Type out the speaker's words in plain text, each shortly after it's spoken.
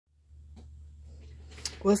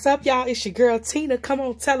What's up, y'all? It's your girl, Tina. Come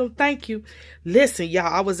on, tell them thank you. Listen, y'all,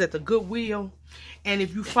 I was at the Goodwill, and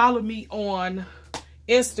if you follow me on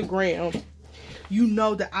Instagram, you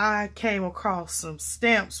know that I came across some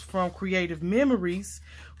stamps from Creative Memories,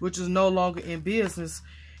 which is no longer in business,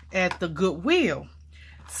 at the Goodwill.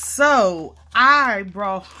 So, I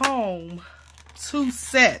brought home 2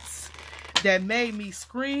 sets that made me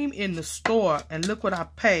scream in the store, and look what I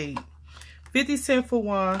paid. 50 cents for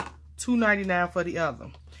one, $2.99 for the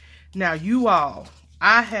other. Now, you all,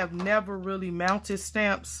 I have never really mounted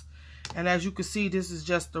stamps, and as you can see, this is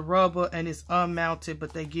just the rubber and it's unmounted,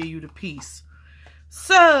 but they give you the piece.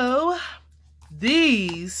 So,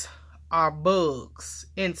 these are bugs,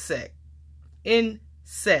 insects.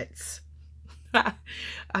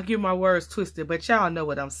 I get my words twisted, but y'all know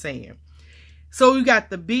what I'm saying. So, you got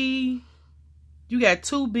the bee, you got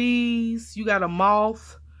 2 bees, you got a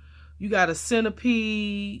moth, you got a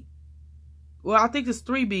centipede. Well, I think it's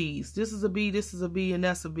 3 bees. This is a bee, this is a bee, and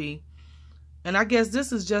that's a bee. And I guess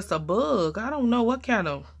this is just a bug. I don't know what kind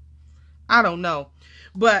of, I don't know.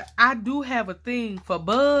 But I do have a thing for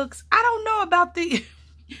bugs. I don't know about the,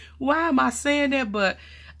 why am I saying that? But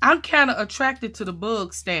I'm kind of attracted to the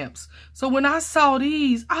bug stamps. So when I saw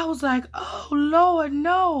these, I was like, oh, Lord,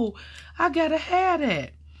 no. I gotta have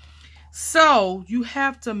that. So you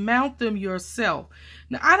have to mount them yourself.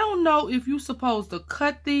 Now, I don't know if you're supposed to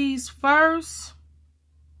cut these first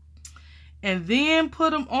and then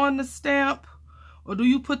put them on the stamp, or do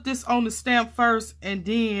you put this on the stamp first and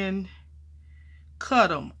then cut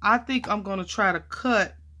them? I think I'm going to try to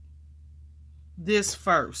cut this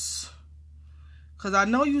first, because I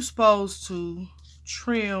know you're supposed to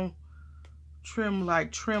trim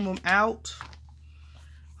them out.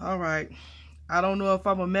 All right. I don't know if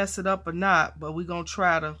I'm going to mess it up or not, but we're going to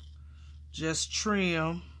try to just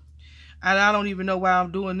trim. And I don't even know why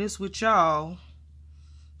I'm doing this with y'all.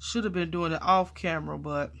 Should have been doing it off camera,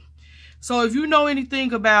 but. So if you know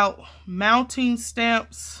anything about mounting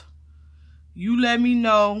stamps, you let me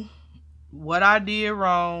know what I did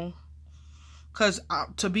wrong. Because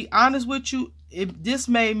to be honest with you, this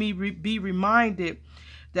made me be reminded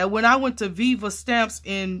that when I went to Viva Stamps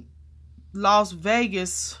in Las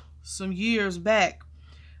Vegas some years back,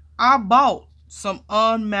 I bought some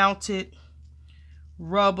unmounted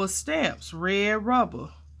rubber stamps, red rubber,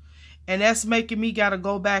 and that's making me gotta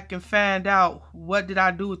go back and find out what did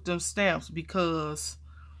I do with them stamps, because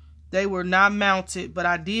they were not mounted. But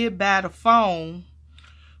I did buy the foam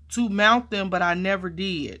to mount them, but I never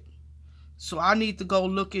did. So I need to go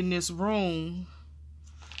look in this room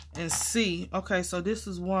and see. Okay, so this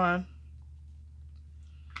is one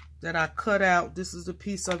that I cut out. This is the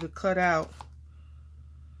piece of it cut out.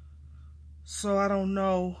 So I don't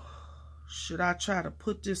know, should I try to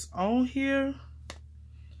put this on here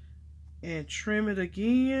and trim it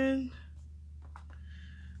again?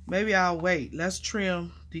 Maybe I'll wait. Let's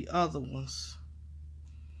trim the other ones.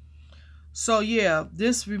 So yeah,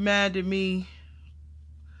 this reminded me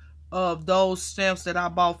of those stamps that I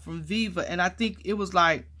bought from Viva, and I think it was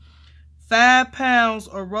like 5 pounds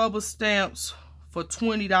of rubber stamps for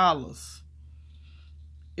 $20.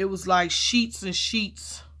 It was like sheets and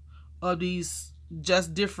sheets of these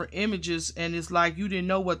just different images, and it's like you didn't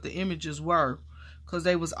know what the images were because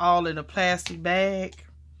they was all in a plastic bag.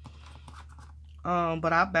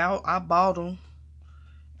 But I bought them,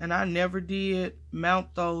 and I never did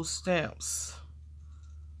mount those stamps.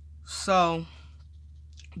 So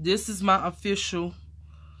this is my official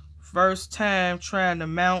first time trying to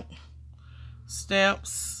mount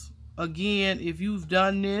stamps. Again, if you've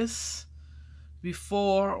done this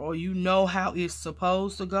before or you know how it's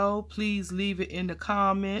supposed to go, please leave it in the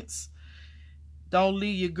comments. Don't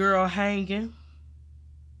leave your girl hanging.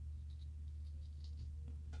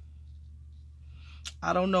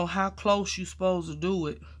 I don't know how close you're supposed to do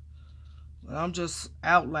it, but I'm just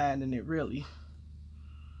outlining it really.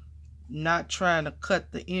 Not trying to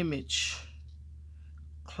cut the image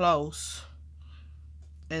close.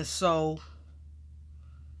 And so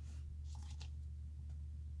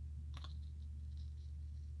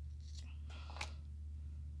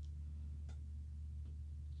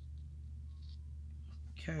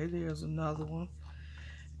okay, there's another one.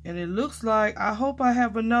 And it looks like, I hope I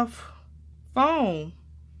have enough foam,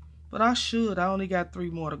 but I should. I only got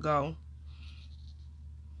 3 more to go.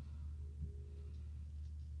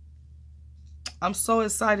 I'm so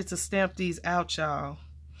excited to stamp these out, y'all.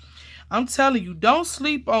 I'm telling you, don't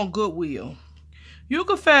sleep on Goodwill. You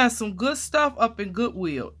can find some good stuff up in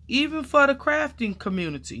Goodwill, even for the crafting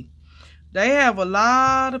community. They have a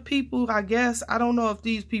lot of people, I guess. I don't know if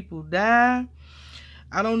these people die.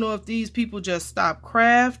 I don't know if these people just stop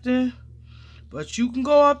crafting. But you can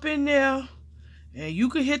go up in there and you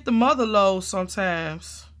can hit the mother load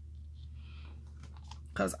sometimes.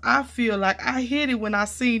 Because I feel like I hit it when I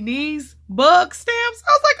seen these bug stamps.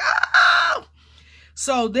 I was like, oh!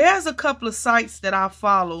 So there's a couple of sites that I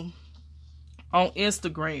follow on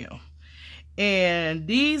Instagram. And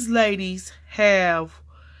these ladies have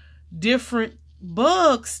different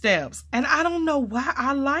bug stamps. And I don't know why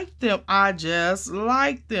I like them. I just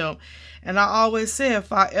like them. And I always say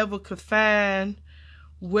if I ever could find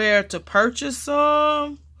where to purchase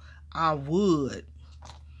some, I would.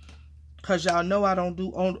 Because y'all know I don't do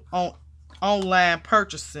online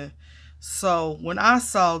purchasing. So when I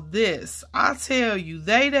saw this, I tell you,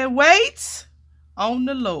 they that wait on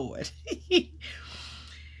the Lord.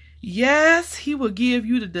 Yes, he will give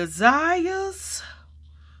you the desires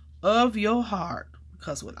of your heart.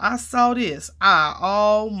 Because when I saw this, I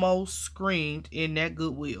almost screamed in that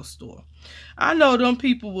Goodwill store. I know them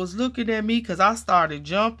people was looking at me because I started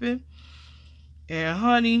jumping. And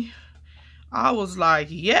honey, I was like,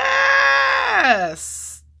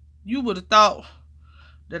 yes! You would have thought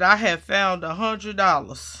that I had found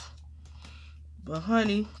 $100. But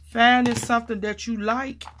honey, finding something that you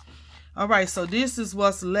like. All right, so this is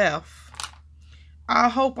what's left. I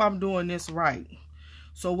hope I'm doing this right.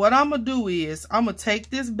 So what I'm going to do is I'm going to take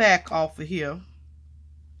this back off of here.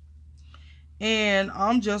 And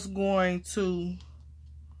I'm just going to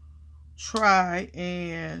try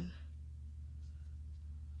and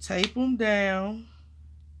tape them down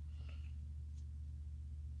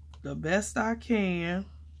the best I can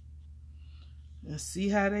and see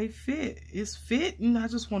how they fit. It's fitting. I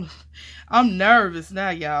just want to, I'm nervous now,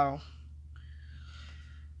 y'all.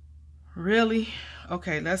 Really?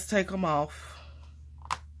 Okay, let's take them off.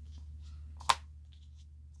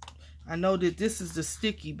 I know that this is the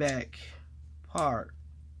sticky back part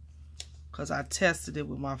because I tested it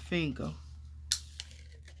with my finger.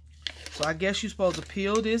 So I guess you're supposed to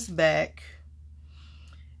peel this back.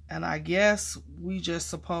 And I guess we just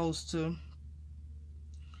supposed to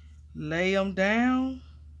lay them down.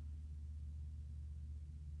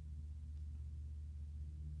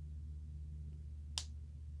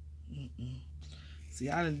 See,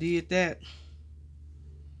 I done did that.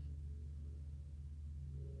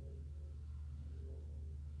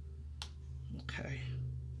 Okay.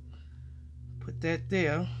 Put that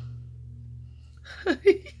there.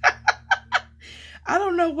 I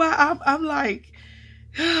don't know why I'm like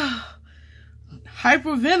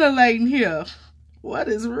hyperventilating here. What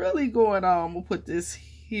is really going on? I'm gonna put this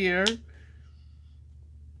here.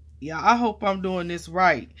 Yeah, I hope I'm doing this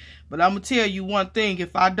right. But I'm gonna tell you one thing.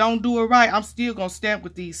 If I don't do it right, I'm still gonna stamp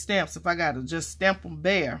with these stamps. If I gotta just stamp them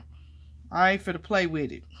bare, I ain't finna play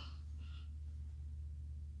with it.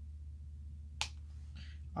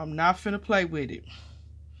 I'm not finna play with it.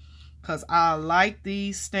 Because I like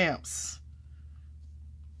these stamps.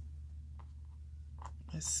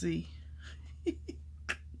 Let's see.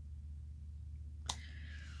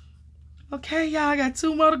 Okay, y'all, I got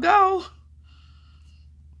 2 more to go.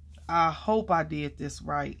 I hope I did this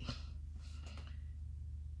right.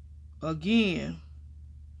 Again,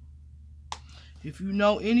 if you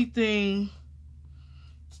know anything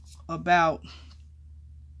about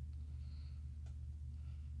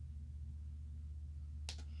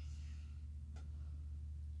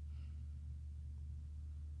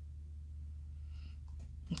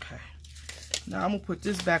okay, now I'm gonna put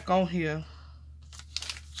this back on here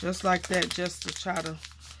just like that, just to try to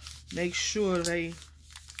make sure they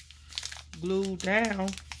glued down.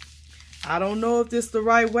 I don't know if this the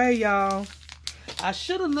right way, y'all. I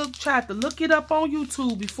should have tried to look it up on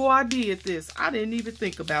YouTube before I did this. I didn't even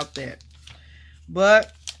think about that.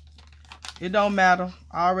 But it don't matter.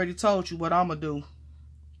 I already told you what I'm gonna do.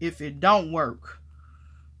 If it don't work,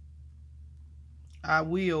 I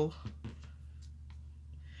will.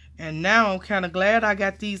 And now I'm kind of glad I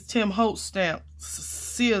got these Tim Holtz stamp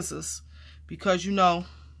scissors, because you know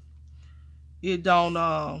it don't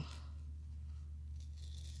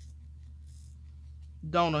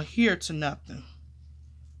adhere to nothing.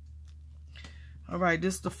 All right,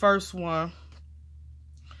 this is the first one.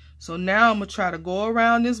 So now I'm gonna try to go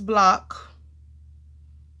around this block,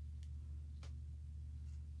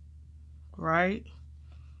 right,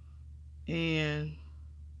 and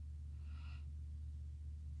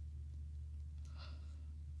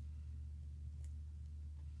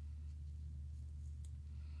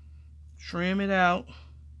trim it out.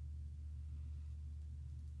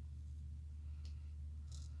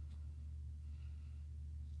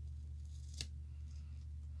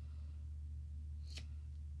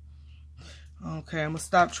 Okay, I'm gonna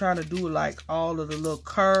stop trying to do like all of the little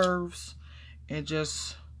curves and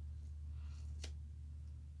just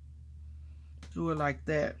Do it like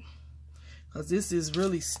that, because this is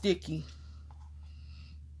really sticky.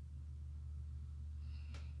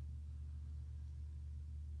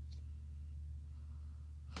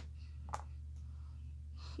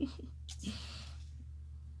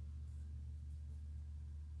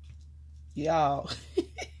 Y'all.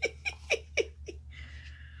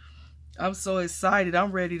 I'm so excited.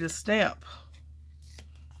 I'm ready to stamp.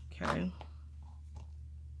 Okay.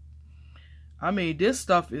 I mean, this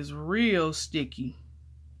stuff is real sticky.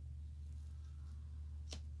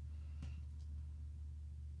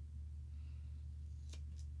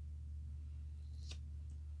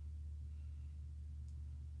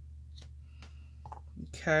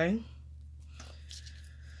 Okay.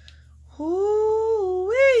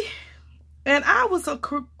 Ooh-wee. And I was a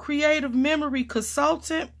creative memory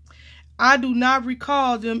consultant. I do not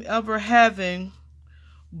recall them ever having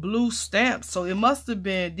blue stamps. So it must have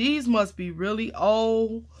been, these must be really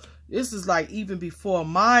old. This is like even before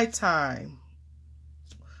my time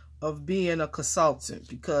of being a consultant,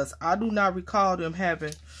 because I do not recall them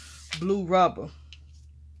having blue rubber.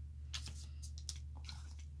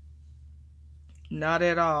 Not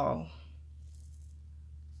at all.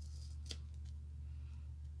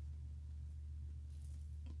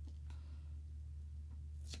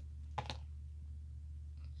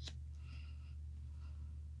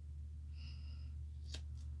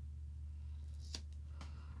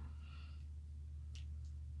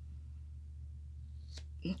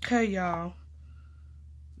 Okay, y'all.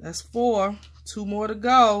 That's 4. 2 more to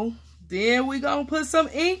go. Then we gonna put some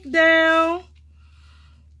ink down.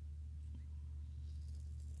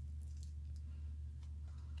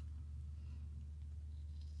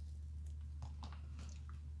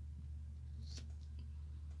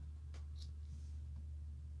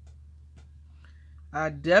 I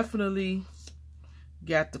definitely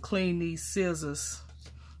got to clean these scissors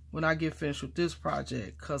when I get finished with this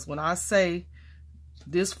project, because when I say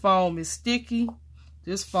this foam is sticky,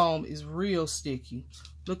 this foam is real sticky.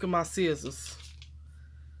 Look at my scissors.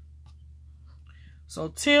 So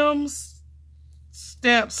Tim's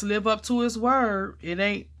stamps live up to his word.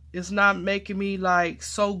 It's not making me like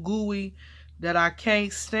so gooey that I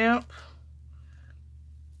can't stamp.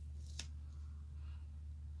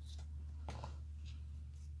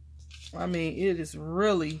 I mean, it is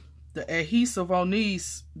really, the adhesive on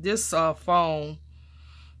this foam,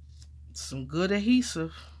 some good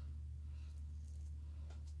adhesive.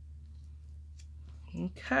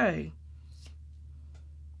 Okay.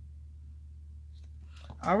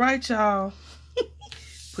 All right, y'all.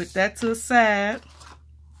 Put that to the side.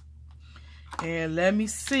 And let me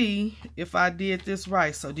see if I did this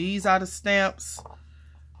right. So these are the stamps.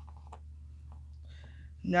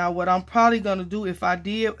 Now, what I'm probably going to do, if I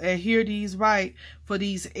did adhere these right, for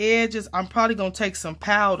these edges, I'm probably going to take some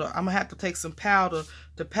powder. I'm going to have to take some powder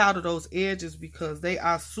to powder those edges, because they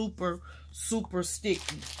are super, super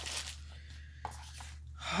sticky.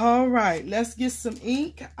 All right, let's get some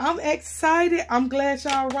ink. I'm excited. I'm glad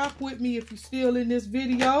y'all rock with me if you're still in this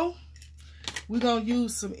video. We're going to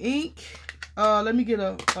use some ink. Let me get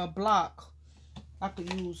a block. I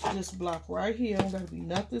could use this block right here. Don't got to be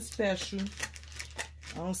nothing special.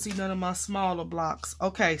 I don't see none of my smaller blocks.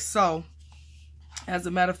 Okay, so as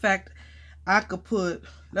a matter of fact, I could put,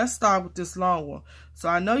 let's start with this long one. So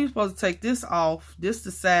I know you're supposed to take this off. This is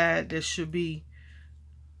the side that should be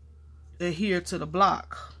adhered to the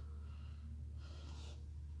block.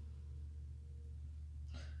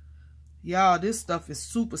 Y'all, this stuff is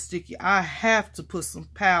super sticky. I have to put some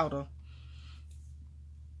powder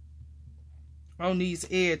on these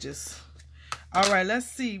edges. All right, let's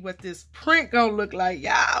see what this print gonna look like.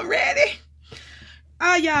 Y'all ready?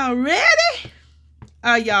 Are y'all ready?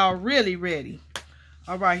 Are y'all really ready?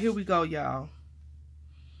 All right, here we go, y'all.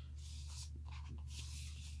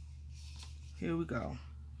 Here we go.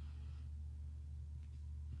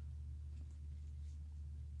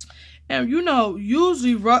 And you know,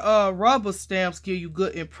 usually rubber stamps give you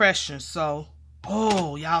good impressions. So,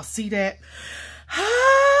 oh, y'all see that?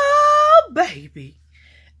 Oh, baby.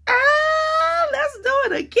 Let's do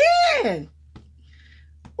it again.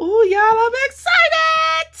 Oh, y'all, I'm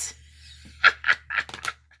excited.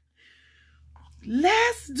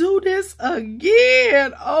 Let's do this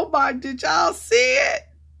again. Oh my, did y'all see it?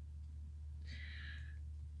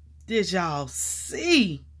 Did y'all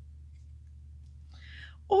see?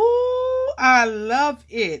 Oh, I love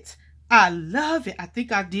it. I love it. I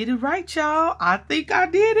think I did it right, y'all. I think I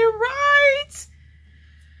did it right.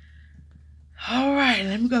 All right,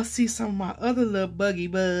 let me go see some of my other little buggy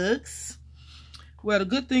bugs. Well, the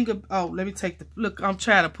good thing of, oh, let me take the, look, I'm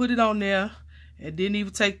trying to put it on there and didn't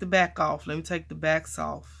even take the back off. Let me take the backs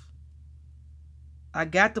off. I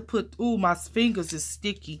got to put, ooh, my fingers is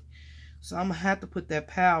sticky. So I'm going to have to put that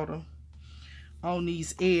powder on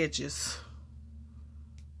these edges.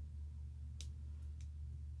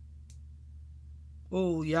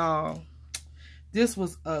 Oh, y'all. This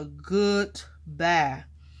was a good buy.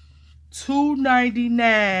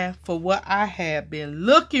 $2.99 for what I had been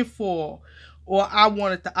looking for, or I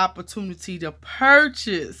wanted the opportunity to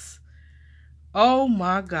purchase. Oh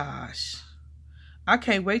my gosh. I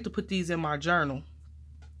can't wait to put these in my journal,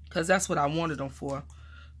 because that's what I wanted them for,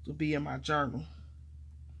 to be in my journal.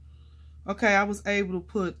 Okay, I was able to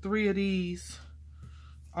put 3 of these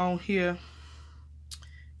on here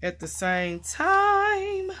at the same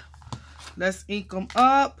time. Let's ink them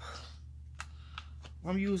up.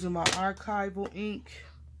 I'm using my archival ink.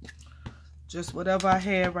 Just whatever I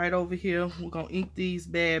had right over here. We're going to ink these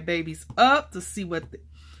bad babies up to see what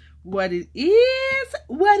it is.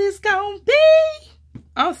 What it's going to be.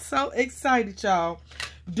 I'm so excited, y'all.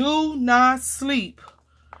 Do not sleep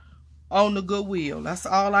on the Goodwill. That's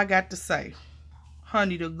all I got to say.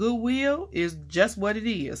 Honey, the Goodwill is just what it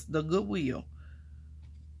is. The Goodwill.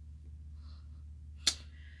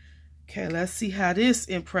 Okay, let's see how this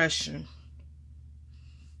impression.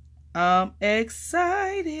 I'm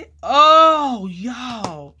excited. Oh,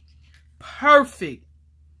 y'all. Perfect.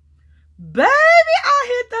 Baby, I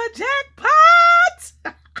hit the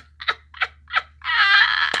jackpot.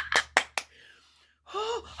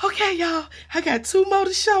 Oh, okay, y'all. I got 2 more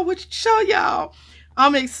to show y'all.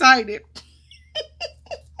 I'm excited.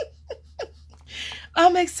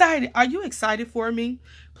 I'm excited. Are you excited for me?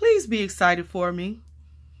 Please be excited for me.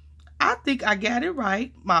 I think I got it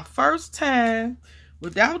right. My first time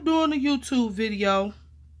without doing a YouTube video.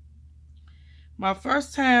 My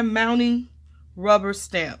first time mounting rubber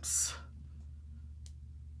stamps.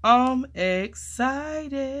 I'm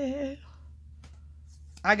excited.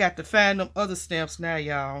 I got to find them other stamps now,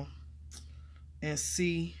 y'all, and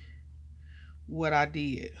see what I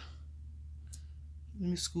did. Let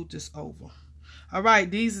me scoot this over. All right,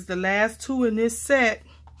 these is the last 2 in this set.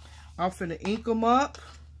 I'm finna ink them up.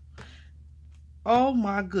 Oh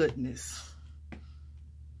my goodness.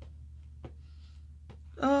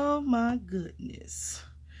 Oh my goodness.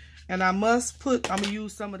 And I'm gonna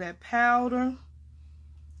use some of that powder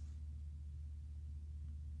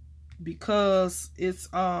because it's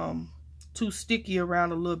too sticky around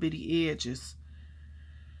the little bitty edges.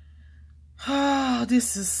 Oh,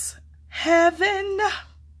 this is heaven.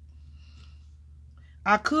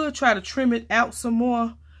 I could try to trim it out some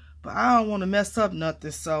more, but I don't want to mess up nothing,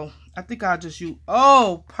 so I think I'll just use,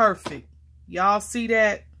 oh, perfect. Y'all see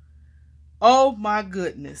that? Oh my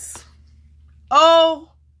goodness. OMG.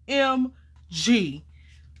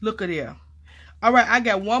 Look at there. All right, I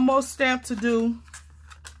got 1 more stamp to do.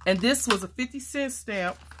 And this was a 50-cent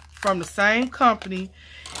stamp from the same company.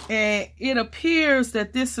 And it appears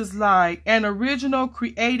that this is like an original,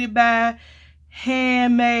 created by,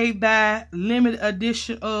 handmade by, limited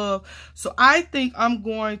edition of. So I think I'm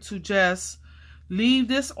going to just leave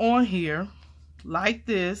this on here like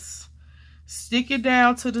this. Stick it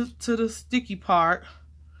down to the sticky part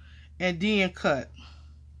and then cut.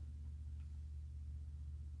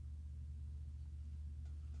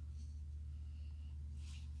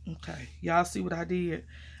 Okay, y'all see what I did?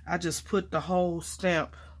 I just put the whole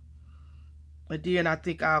stamp, and then I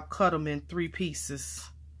think I'll cut them in 3 pieces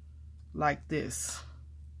like this.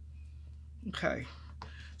 Okay,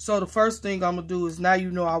 so the first thing I'm gonna do is, now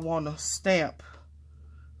you know I want to stamp,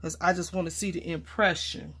 because I just want to see the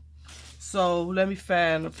impression. So let me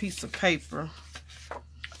find a piece of paper.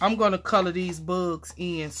 I'm going to color these bugs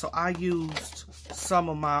in, so I used some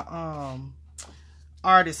of my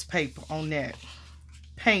artist paper on that.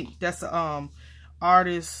 Paint, that's a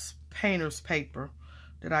artist painter's paper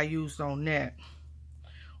that I used on that.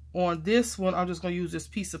 On this one, I'm just going to use this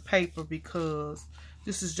piece of paper because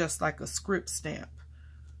this is just like a script stamp.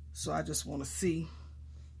 So I just want to see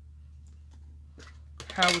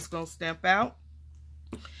how it's going to stamp out.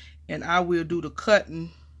 And I will do the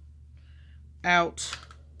cutting out.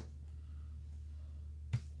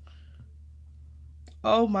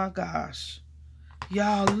 Oh my gosh.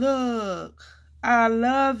 Y'all look. I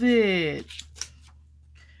love it.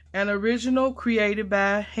 An original, created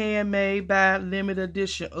by, handmade by, limited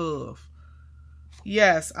edition of.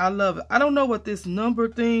 Yes, I love it. I don't know what this number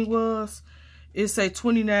thing was. It's a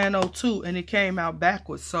 2902 and it came out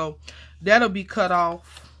backwards. So that'll be cut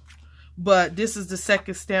off. But this is the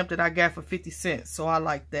second stamp that I got for 50 cents. So I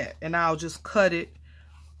like that. And I'll just cut it,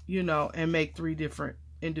 you know, and make 3 different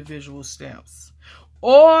individual stamps.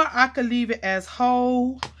 Or I could leave it as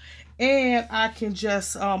whole. And I can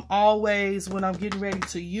just always, when I'm getting ready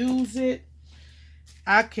to use it,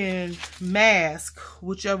 I can mask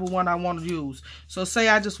whichever one I want to use. So say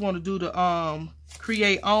I just want to do the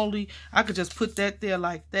create only, I could just put that there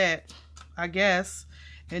like that, I guess,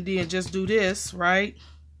 and then just do this, right?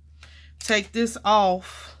 Take this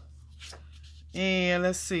off, and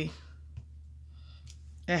let's see,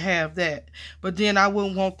 and have that. But then I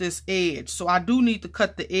wouldn't want this edge, so I do need to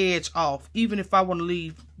cut the edge off. Even if I want to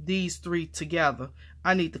leave these three together,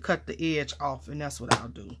 I need to cut the edge off, and that's what I'll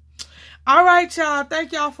do. All right, y'all.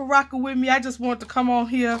 Thank y'all for rocking with me. I just wanted to come on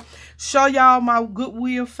here, show y'all my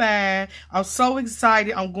Goodwill find. I'm so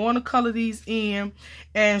excited. I'm going to color these in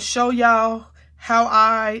and show y'all how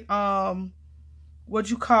I,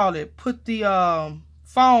 put the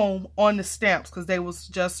foam on the stamps, because they was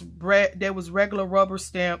just regular rubber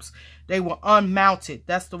stamps. They were unmounted.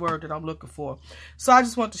 That's the word that I'm looking for. So I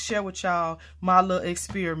just want to share with y'all my little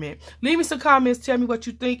experiment. Leave me some comments. Tell me what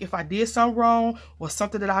you think. If I did something wrong or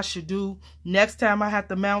something that I should do next time I have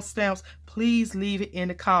to mount stamps, please leave it in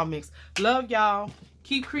the comments. Love y'all.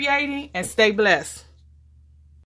 Keep creating and stay blessed.